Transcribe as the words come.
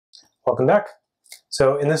Welcome back.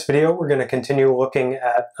 So in this video, we're going to continue looking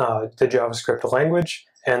at the JavaScript language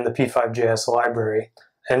and the P5JS library.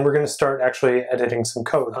 And we're going to start actually editing some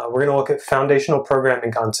code. We're going to look at foundational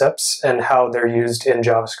programming concepts and how they're used in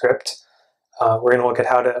JavaScript. We're going to look at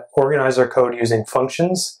how to organize our code using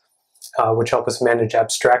functions, which help us manage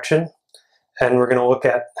abstraction. And we're going to look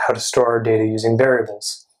at how to store our data using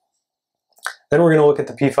variables. Then we're going to look at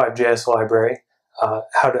the P5JS library,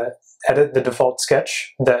 how to edit the default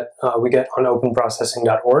sketch that we get on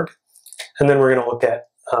openprocessing.org. And then we're going to look at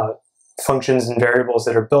functions and variables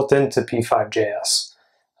that are built into P5JS.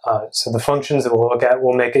 So the functions that we'll look at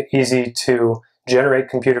will make it easy to generate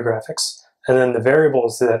computer graphics. And then the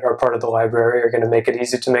variables that are part of the library are going to make it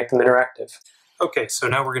easy to make them interactive. Okay, so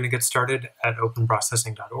now we're going to get started at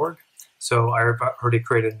openprocessing.org. So I've already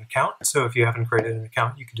created an account. So if you haven't created an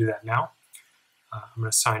account, you can do that now. I'm going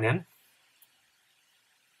to sign in.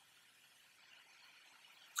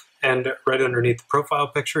 And right underneath the profile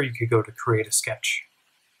picture, you could go to create a sketch.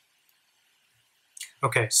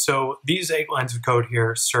 Okay, so these 8 lines of code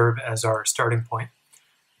here serve as our starting point.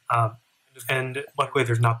 And luckily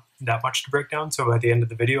there's not that much to break down, so by the end of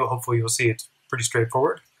the video, hopefully you'll see it's pretty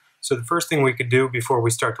straightforward. So the first thing we could do before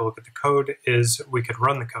we start to look at the code is we could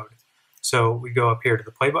run the code. So we go up here to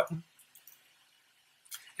the play button,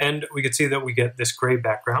 and we could see that we get this gray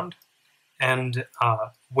background. And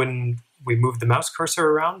when we move the mouse cursor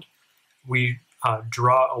around, we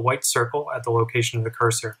draw a white circle at the location of the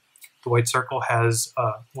cursor. The white circle has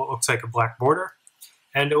what looks like a black border,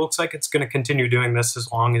 and it looks like it's going to continue doing this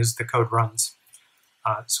as long as the code runs.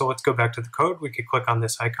 So let's go back to the code. We could click on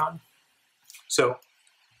this icon. So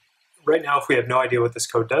right now, if we have no idea what this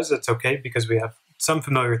code does, that's okay, because we have some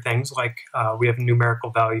familiar things, like we have a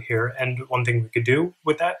numerical value here, and one thing we could do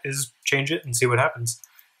with that is change it and see what happens.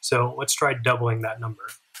 So let's try doubling that number.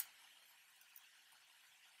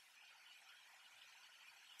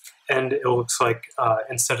 And it looks like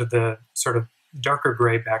instead of the sort of darker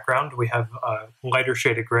gray background, we have a lighter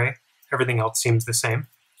shaded gray. Everything else seems the same.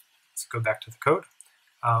 Let's go back to the code.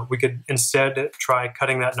 We could instead try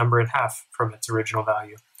cutting that number in half from its original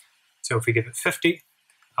value. So if we give it 50,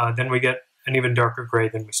 then we get an even darker gray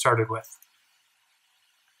than we started with.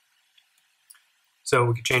 So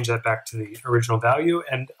we could change that back to the original value.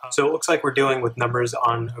 And so it looks like we're dealing with numbers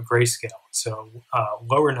on a grayscale. So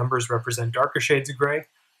lower numbers represent darker shades of gray,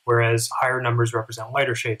 whereas higher numbers represent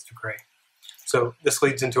lighter shades of gray. So this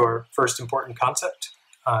leads into our first important concept,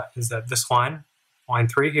 is that this line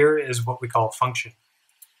 3 here, is what we call a function.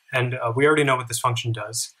 And we already know what this function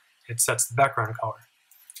does. It sets the background color.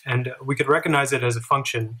 And we could recognize it as a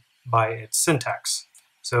function by its syntax.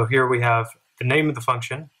 So here we have the name of the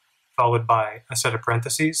function, followed by a set of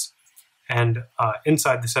parentheses. And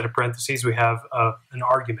inside the set of parentheses, we have an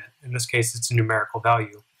argument. In this case, it's a numerical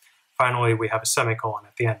value. Finally, we have a semicolon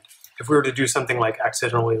at the end. If we were to do something like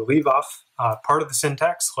accidentally leave off part of the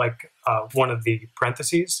syntax, like one of the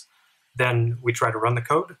parentheses, then we try to run the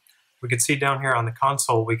code. We can see down here on the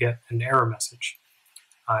console, we get an error message.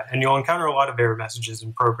 And you'll encounter a lot of error messages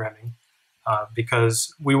in programming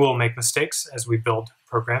because we will make mistakes as we build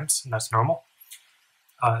programs, and that's normal.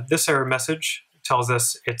 This error message tells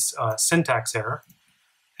us it's a syntax error,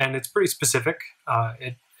 and it's pretty specific.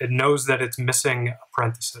 It knows that it's missing a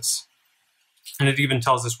parenthesis. And it even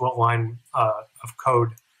tells us what line of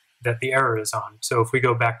code that the error is on. So if we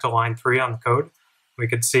go back to line 3 on the code, we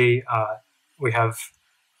could see we have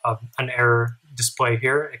an error display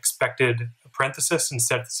here, expected a parenthesis,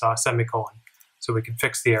 instead it saw a semicolon. So we can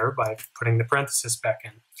fix the error by putting the parenthesis back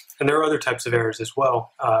in. And there are other types of errors as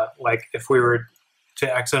well, like if we were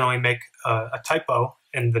to accidentally make a typo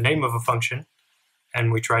in the name of a function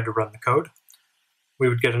and we tried to run the code, we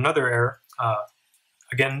would get another error.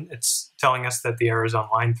 Again, it's telling us that the error is on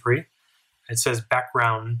line 3. It says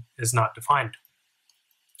background is not defined.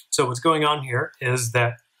 So what's going on here is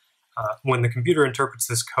that when the computer interprets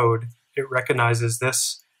this code, it recognizes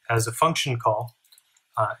this as a function call,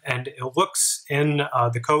 and it looks in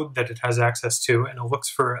the code that it has access to, and it looks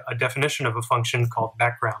for a definition of a function called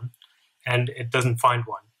background, and it doesn't find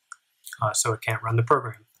one, so it can't run the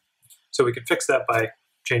program. So we could fix that by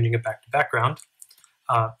changing it back to background,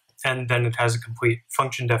 and then it has a complete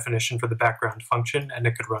function definition for the background function, and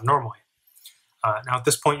it could run normally. Now at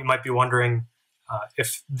this point you might be wondering,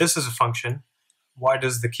 if this is a function, why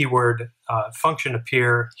does the keyword function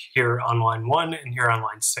appear here on line 1 and here on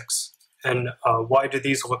line 6? And why do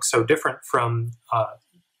these look so different from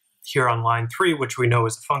here on line 3, which we know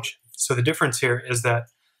is a function? So the difference here is that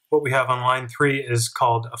what we have on line 3 is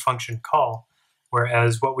called a function call,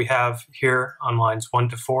 whereas what we have here on lines 1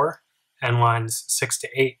 to 4 and lines 6 to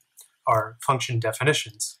 8 are function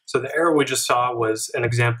definitions. So the error we just saw was an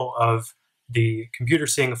example of the computer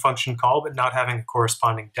seeing a function call but not having a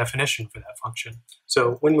corresponding definition for that function.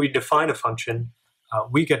 So when we define a function,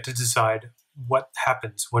 we get to decide what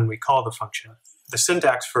happens when we call the function. The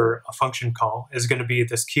syntax for a function call is going to be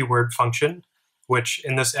this keyword function, which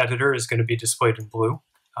in this editor is going to be displayed in blue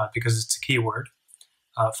because it's a keyword,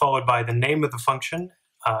 followed by the name of the function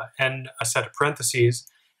and a set of parentheses.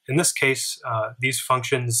 In this case, these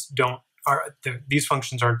functions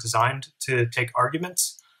aren't designed to take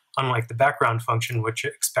arguments, unlike the background function, which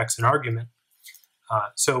expects an argument.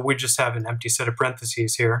 So we just have an empty set of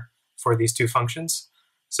parentheses here for these two functions.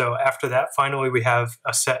 So after that, finally, we have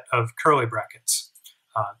a set of curly brackets.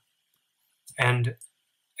 And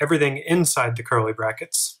everything inside the curly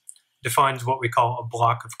brackets defines what we call a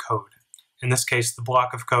block of code. In this case, the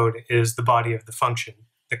block of code is the body of the function,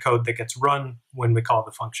 the code that gets run when we call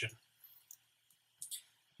the function.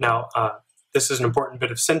 Now, this is an important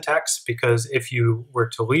bit of syntax because if you were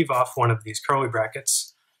to leave off one of these curly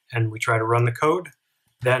brackets and we try to run the code,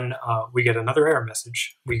 then we get another error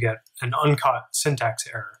message. We get an uncaught syntax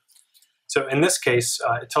error. So in this case,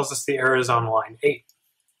 it tells us the error is on line 8.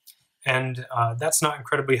 And that's not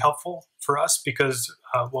incredibly helpful for us because,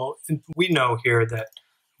 well, we know here that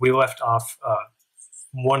we left off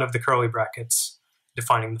one of the curly brackets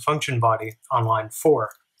defining the function body on line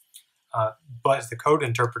 4. But the code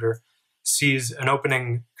interpreter sees an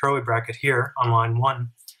opening curly bracket here on line 1,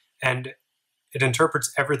 and it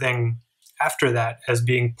interprets everything after that as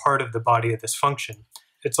being part of the body of this function.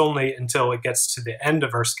 It's only until it gets to the end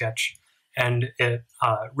of our sketch and it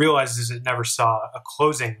realizes it never saw a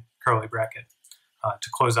closing curly bracket to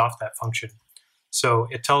close off that function. So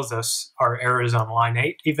it tells us our error is on line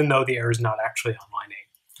 8, even though the error is not actually on line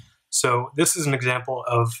 8. So this is an example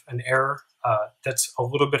of an error that's a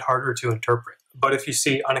little bit harder to interpret. But if you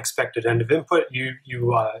see unexpected end of input, you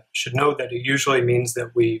should know that it usually means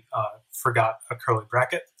that we forgot a curly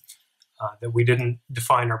bracket, that we didn't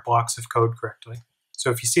define our blocks of code correctly. So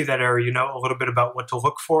if you see that error, you know a little bit about what to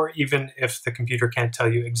look for, even if the computer can't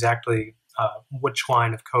tell you exactly which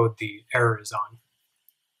line of code the error is on.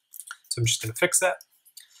 So I'm just going to fix that.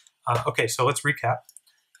 Okay, so let's recap.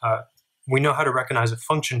 We know how to recognize a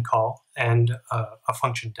function call and a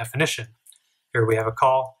function definition. Here we have a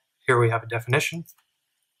call, here we have a definition.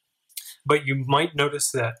 But you might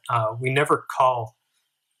notice that we never call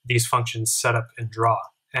these functions setup and draw,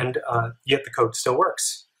 and yet the code still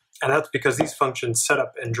works. And that's because these functions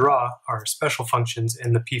setup and draw are special functions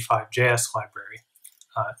in the P5JS library.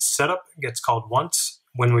 Setup gets called once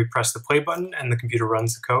when we press the play button and the computer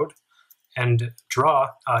runs the code. And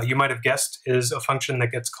draw, you might have guessed, is a function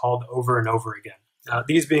that gets called over and over again.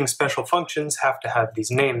 These being special functions have to have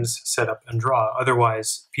these names, setup and draw.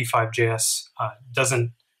 Otherwise, P5JS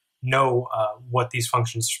doesn't know what these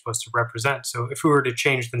functions are supposed to represent. So if we were to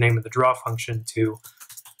change the name of the draw function to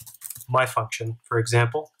my function, for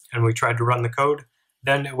example, and we tried to run the code,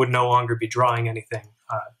 then it would no longer be drawing anything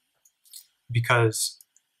because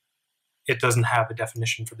it doesn't have a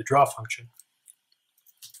definition for the draw function.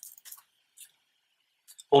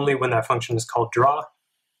 Only when that function is called draw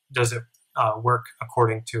does it work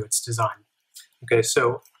according to its design. Okay,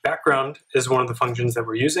 so background is one of the functions that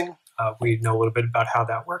we're using. We know a little bit about how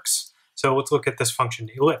that works. So let's look at this function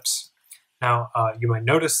ellipse. Now, you might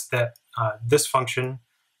notice that this function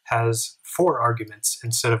has 4 arguments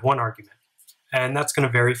instead of 1 argument. And that's going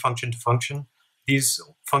to vary function to function. These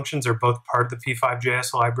functions are both part of the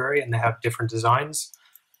P5JS library and they have different designs.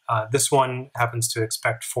 This one happens to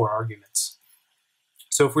expect 4 arguments.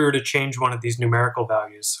 So if we were to change one of these numerical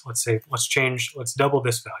values, let's double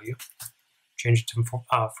this value, change it to,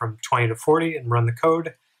 from 20 to 40 and run the code.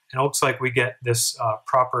 And it looks like we get this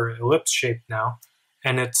proper ellipse shape now,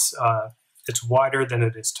 and it's wider than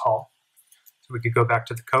it is tall. So we could go back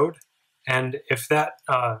to the code. And if that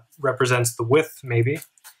represents the width, maybe,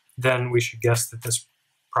 then we should guess that this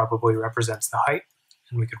probably represents the height.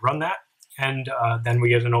 And we could run that. And then we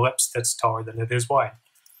get an ellipse that's taller than it is wide.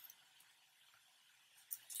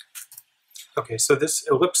 Okay, so this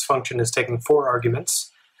ellipse function is taking 4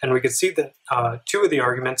 arguments, and we can see that 2 of the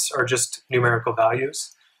arguments are just numerical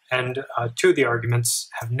values, and 2 of the arguments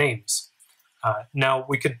have names. Now,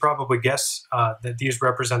 we could probably guess that these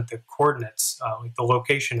represent the coordinates, like the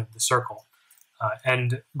location of the circle.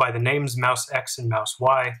 And by the names mouse X and mouse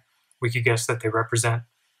Y, we could guess that they represent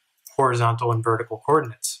horizontal and vertical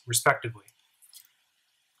coordinates, respectively.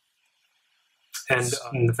 And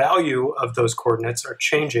the value of those coordinates are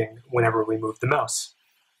changing whenever we move the mouse.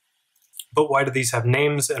 But why do these have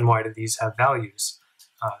names and why do these have values?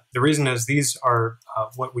 The reason is these are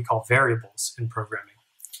what we call variables in programming.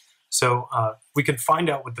 So we can find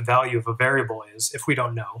out what the value of a variable is if we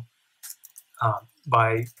don't know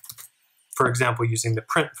by, for example, using the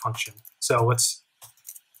print function. So let's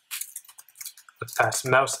pass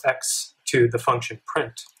mouse x to the function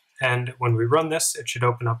print. And when we run this, it should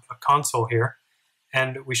open up a console here.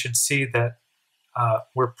 And we should see that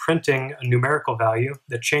we're printing a numerical value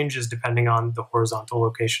that changes depending on the horizontal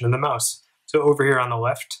location of the mouse. So over here on the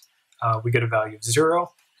left, we get a value of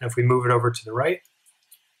 0. And if we move it over to the right,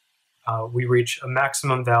 we reach a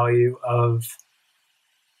maximum value of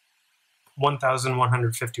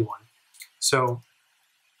 1,151. So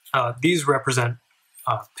these represent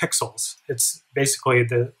pixels. It's basically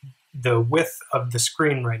the width of the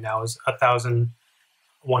screen right now is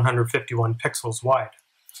 1,151 pixels wide.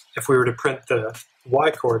 If we were to print the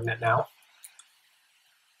y-coordinate now,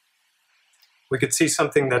 we could see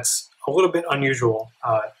something that's a little bit unusual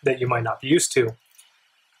that you might not be used to.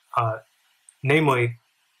 Namely,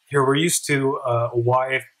 here we're used to a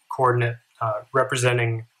y-coordinate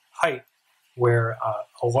representing height, where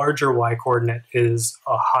a larger y-coordinate is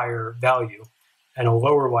a higher value, and a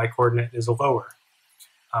lower y-coordinate is a lower.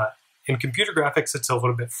 In computer graphics, it's a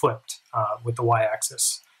little bit flipped with the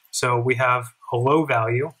y-axis. So we have a low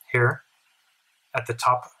value here at the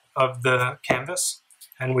top of the canvas,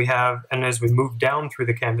 and as we move down through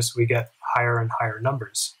the canvas, we get higher and higher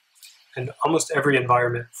numbers. And almost every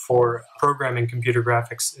environment for programming computer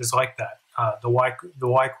graphics is like that. The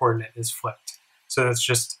y-coordinate is flipped. So that's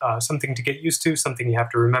just something to get used to, something you have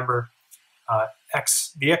to remember.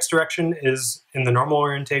 The x direction is in the normal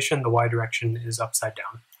orientation, the y direction is upside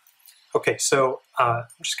down. Okay, so I'm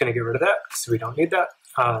just going to get rid of that because we don't need that.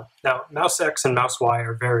 Now, mouse x and mouse y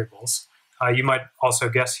are variables. You might also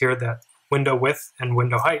guess here that window width and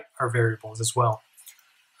window height are variables as well.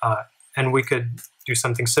 And we could do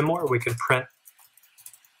something similar. We could print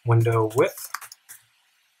window width,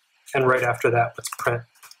 and right after that, let's print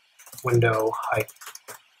window height.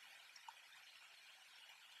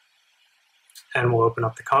 And we'll open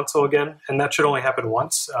up the console again, and that should only happen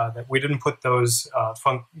once. That we didn't put those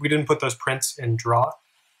prints in draw,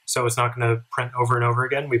 so it's not going to print over and over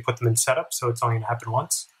again. We put them in setup, so it's only going to happen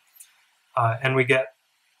once. And we get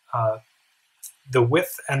the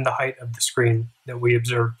width and the height of the screen that we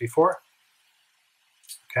observed before.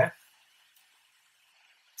 Okay.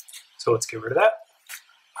 So let's get rid of that.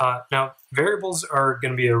 Now, variables are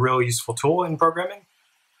going to be a real useful tool in programming.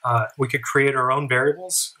 We could create our own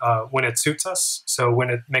variables when it suits us, so when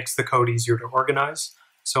it makes the code easier to organize.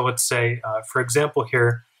 So let's say, for example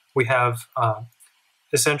here, we have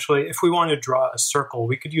essentially, if we want to draw a circle,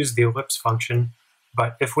 we could use the ellipse function,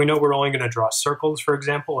 but if we know we're only going to draw circles, for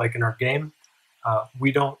example, like in our game,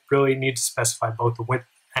 we don't really need to specify both a width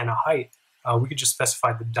and a height. We could just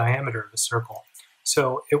specify the diameter of the circle.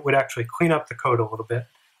 So it would actually clean up the code a little bit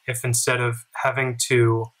if instead of having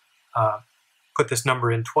to put this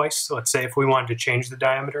number in twice, so let's say if we wanted to change the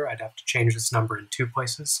diameter, I'd have to change this number in 2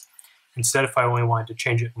 places. Instead, if I only wanted to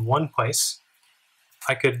change it in 1 place,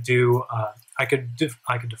 I could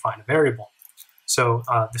define a variable. So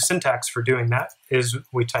the syntax for doing that is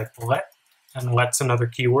we type let, and let's another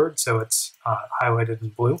keyword, so it's highlighted in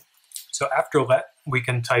blue. So after let, we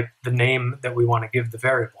can type the name that we want to give the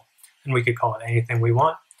variable, and we could call it anything we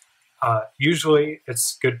want. Usually,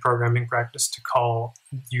 it's good programming practice to call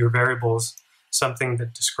your variables something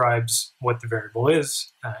that describes what the variable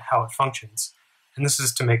is, how it functions. And this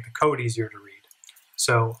is to make the code easier to read.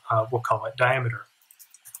 So we'll call it diameter.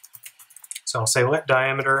 So I'll say let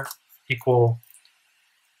diameter equal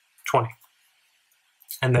 20.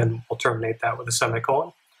 And then we'll terminate that with a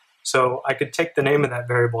semicolon. So I could take the name of that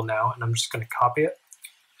variable now, and I'm just going to copy it,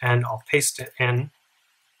 and I'll paste it in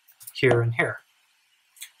here and here.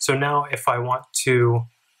 So now if I want to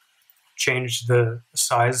change the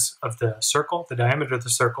size of the circle, the diameter of the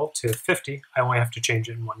circle, to 50, I only have to change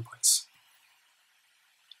it in 1 place.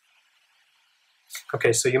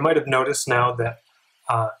 Okay, so you might have noticed now that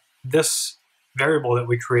this variable that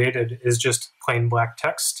we created is just plain black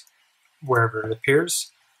text wherever it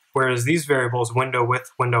appears, whereas these variables, window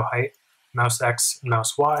width, window height, mouse X, and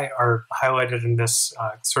mouse Y, are highlighted in this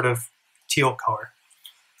sort of teal color.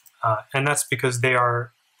 And that's because they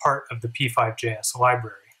are part of the P5JS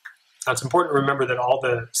library. Now, it's important to remember that all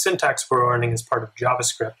the syntax we're learning is part of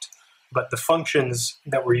JavaScript, but the functions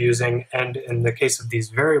that we're using, and in the case of these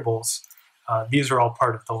variables, these are all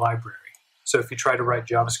part of the library. So if you try to write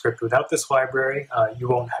JavaScript without this library, you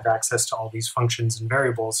won't have access to all these functions and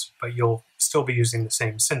variables, but you'll still be using the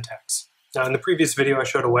same syntax. Now, in the previous video, I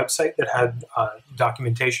showed a website that had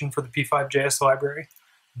documentation for the P5JS library,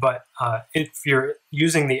 but if you're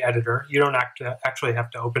using the editor, you don't actually have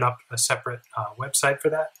to open up a separate website for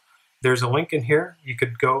that. there's a link in here. You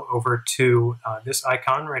could go over to this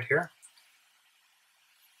icon right here,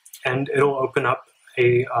 and it'll open up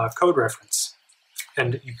a code reference.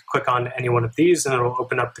 And you can click on any one of these, and it'll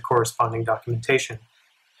open up the corresponding documentation.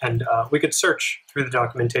 And we could search through the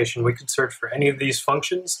documentation. We could search for any of these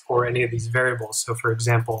functions or any of these variables. So for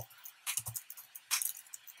example,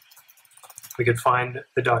 we could find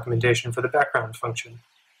the documentation for the background function.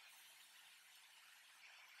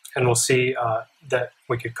 And we'll see that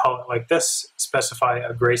we could call it like this, specify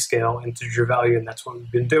a grayscale integer value, and that's what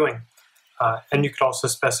we've been doing. And you could also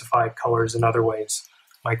specify colors in other ways,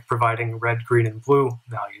 like providing red, green, and blue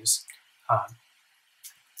values.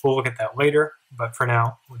 We'll look at that later, but for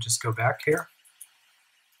now, we'll just go back here.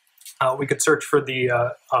 We could search for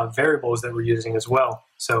the variables that we're using as well.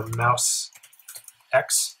 So mouse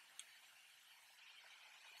x,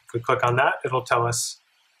 if we click on that, it'll tell us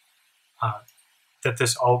that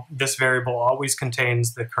this variable always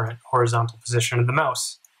contains the current horizontal position of the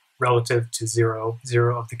mouse relative to 0,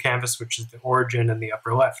 0 of the canvas, which is the origin in the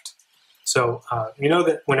upper left. So you know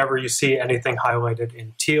that whenever you see anything highlighted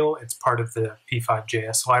in teal, it's part of the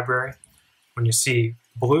P5JS library. When you see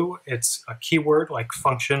blue, it's a keyword like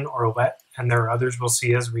function or let, and there are others we'll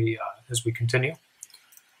see as we continue.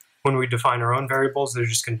 When we define our own variables, they're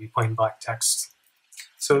just going to be plain black text.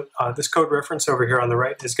 So this code reference over here on the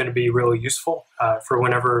right is going to be really useful for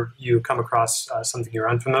whenever you come across something you're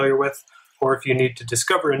unfamiliar with, or if you need to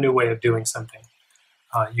discover a new way of doing something.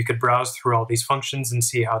 You could browse through all these functions and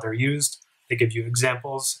see how they're used. They give you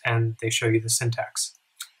examples, and they show you the syntax.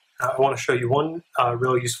 I want to show you one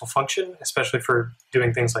really useful function, especially for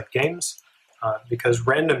doing things like games, because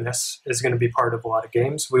randomness is going to be part of a lot of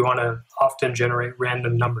games. We want to often generate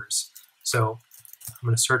random numbers. So I'm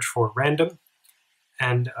going to search for random,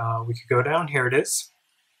 and we could go down. Here it is.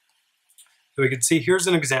 So we can see here's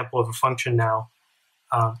an example of a function now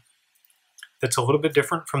that's a little bit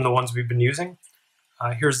different from the ones we've been using.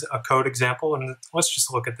 Here's a code example, and let's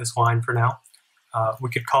just look at this line for now. We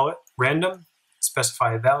could call it random,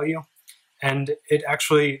 specify a value, and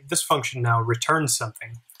this function now returns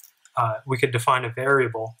something. We could define a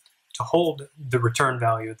variable to hold the return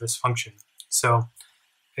value of this function. So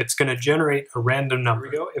it's going to generate a random number.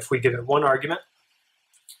 Here we go. If we give it one argument,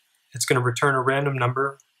 it's going to return a random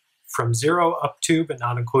number from 0 up to, but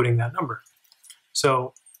not including that number.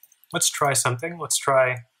 So let's try something. Let's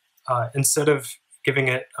try, instead of giving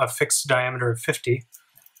it a fixed diameter of 50,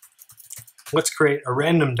 let's create a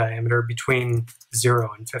random diameter between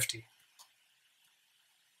 0 and 50.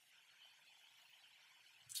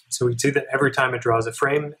 So we see that every time it draws a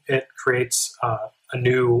frame, it creates a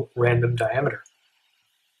new random diameter.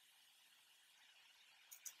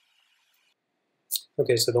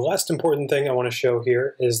 Okay, so the last important thing I want to show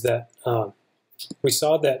here is that we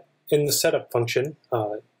saw that in the setup function,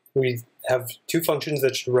 we have two functions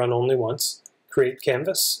that should run only once. Create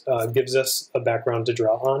canvas gives us a background to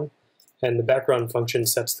draw on, and the background function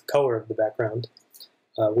sets the color of the background.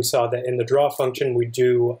 We saw that in the draw function, we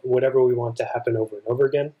do whatever we want to happen over and over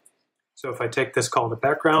again. So if I take this call to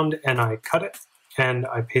background and I cut it, and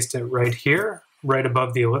I paste it right here, right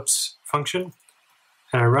above the ellipse function,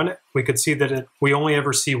 and I run it, we could see that we only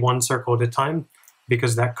ever see one circle at a time,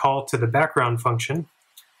 because that call to the background function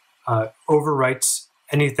overwrites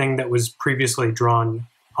anything that was previously drawn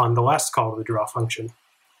on the last call to the draw function.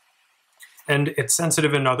 And it's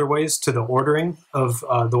sensitive in other ways to the ordering of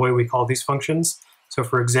the way we call these functions. So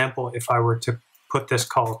for example, if I were to put this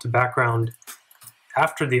call to background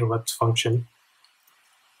after the ellipse function,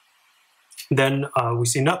 then we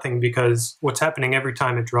see nothing, because what's happening every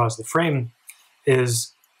time it draws the frame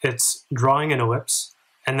is it's drawing an ellipse,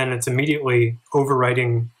 and then it's immediately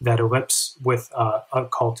overwriting that ellipse with a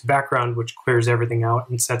call to background, which clears everything out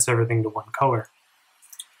and sets everything to one color.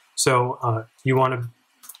 So you want to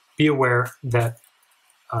be aware that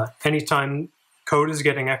anytime code is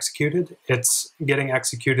getting executed, it's getting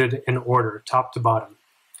executed in order, top to bottom.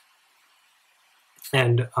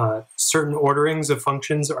 And certain orderings of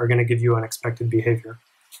functions are going to give you unexpected behavior.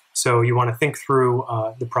 So you want to think through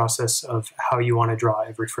the process of how you want to draw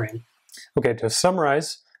every frame. Okay, to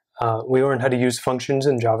summarize, we learned how to use functions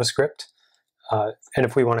in JavaScript. And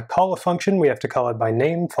if we want to call a function, we have to call it by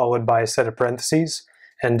name, followed by a set of parentheses.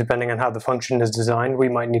 And depending on how the function is designed, we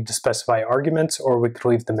might need to specify arguments, or we could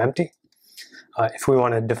leave them empty. If we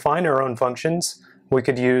want to define our own functions, we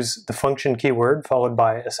could use the function keyword followed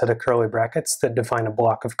by a set of curly brackets that define a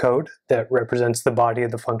block of code that represents the body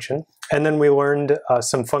of the function. And then we learned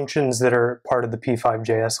some functions that are part of the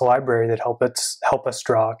P5JS library that help us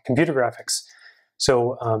draw computer graphics.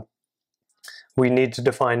 So we need to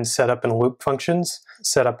define setup and loop functions.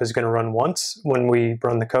 Setup is going to run once when we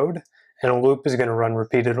run the code, and a loop is going to run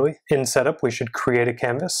repeatedly. In setup, we should create a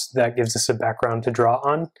canvas that gives us a background to draw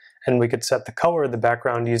on, and we could set the color of the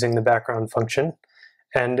background using the background function.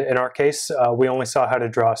 And in our case, we only saw how to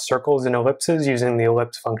draw circles and ellipses using the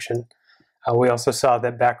ellipse function. We also saw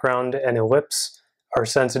that background and ellipse are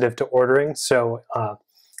sensitive to ordering, so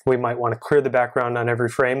we might want to clear the background on every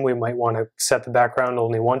frame. We might want to set the background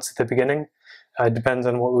only once at the beginning. It depends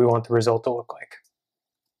on what we want the result to look like.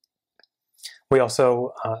 We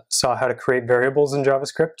also saw how to create variables in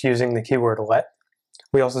JavaScript using the keyword let.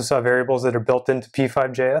 We also saw variables that are built into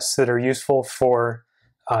P5JS that are useful for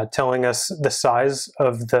telling us the size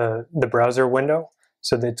of the browser window,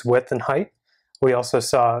 so that its width and height. We also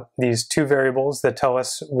saw these two variables that tell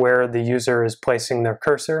us where the user is placing their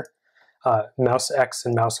cursor, mouse X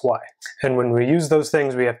and mouse Y. And when we use those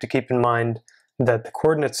things, we have to keep in mind that the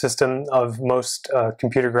coordinate system of most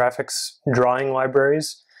computer graphics drawing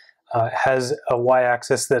libraries has a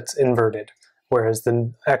y-axis that's inverted, whereas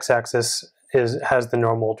the x-axis has the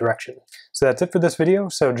normal direction. So that's it for this video.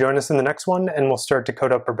 So join us in the next one, and we'll start to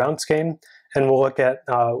code up our bounce game, and we'll look at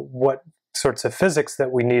what sorts of physics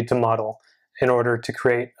that we need to model in order to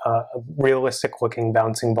create a realistic-looking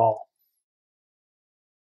bouncing ball.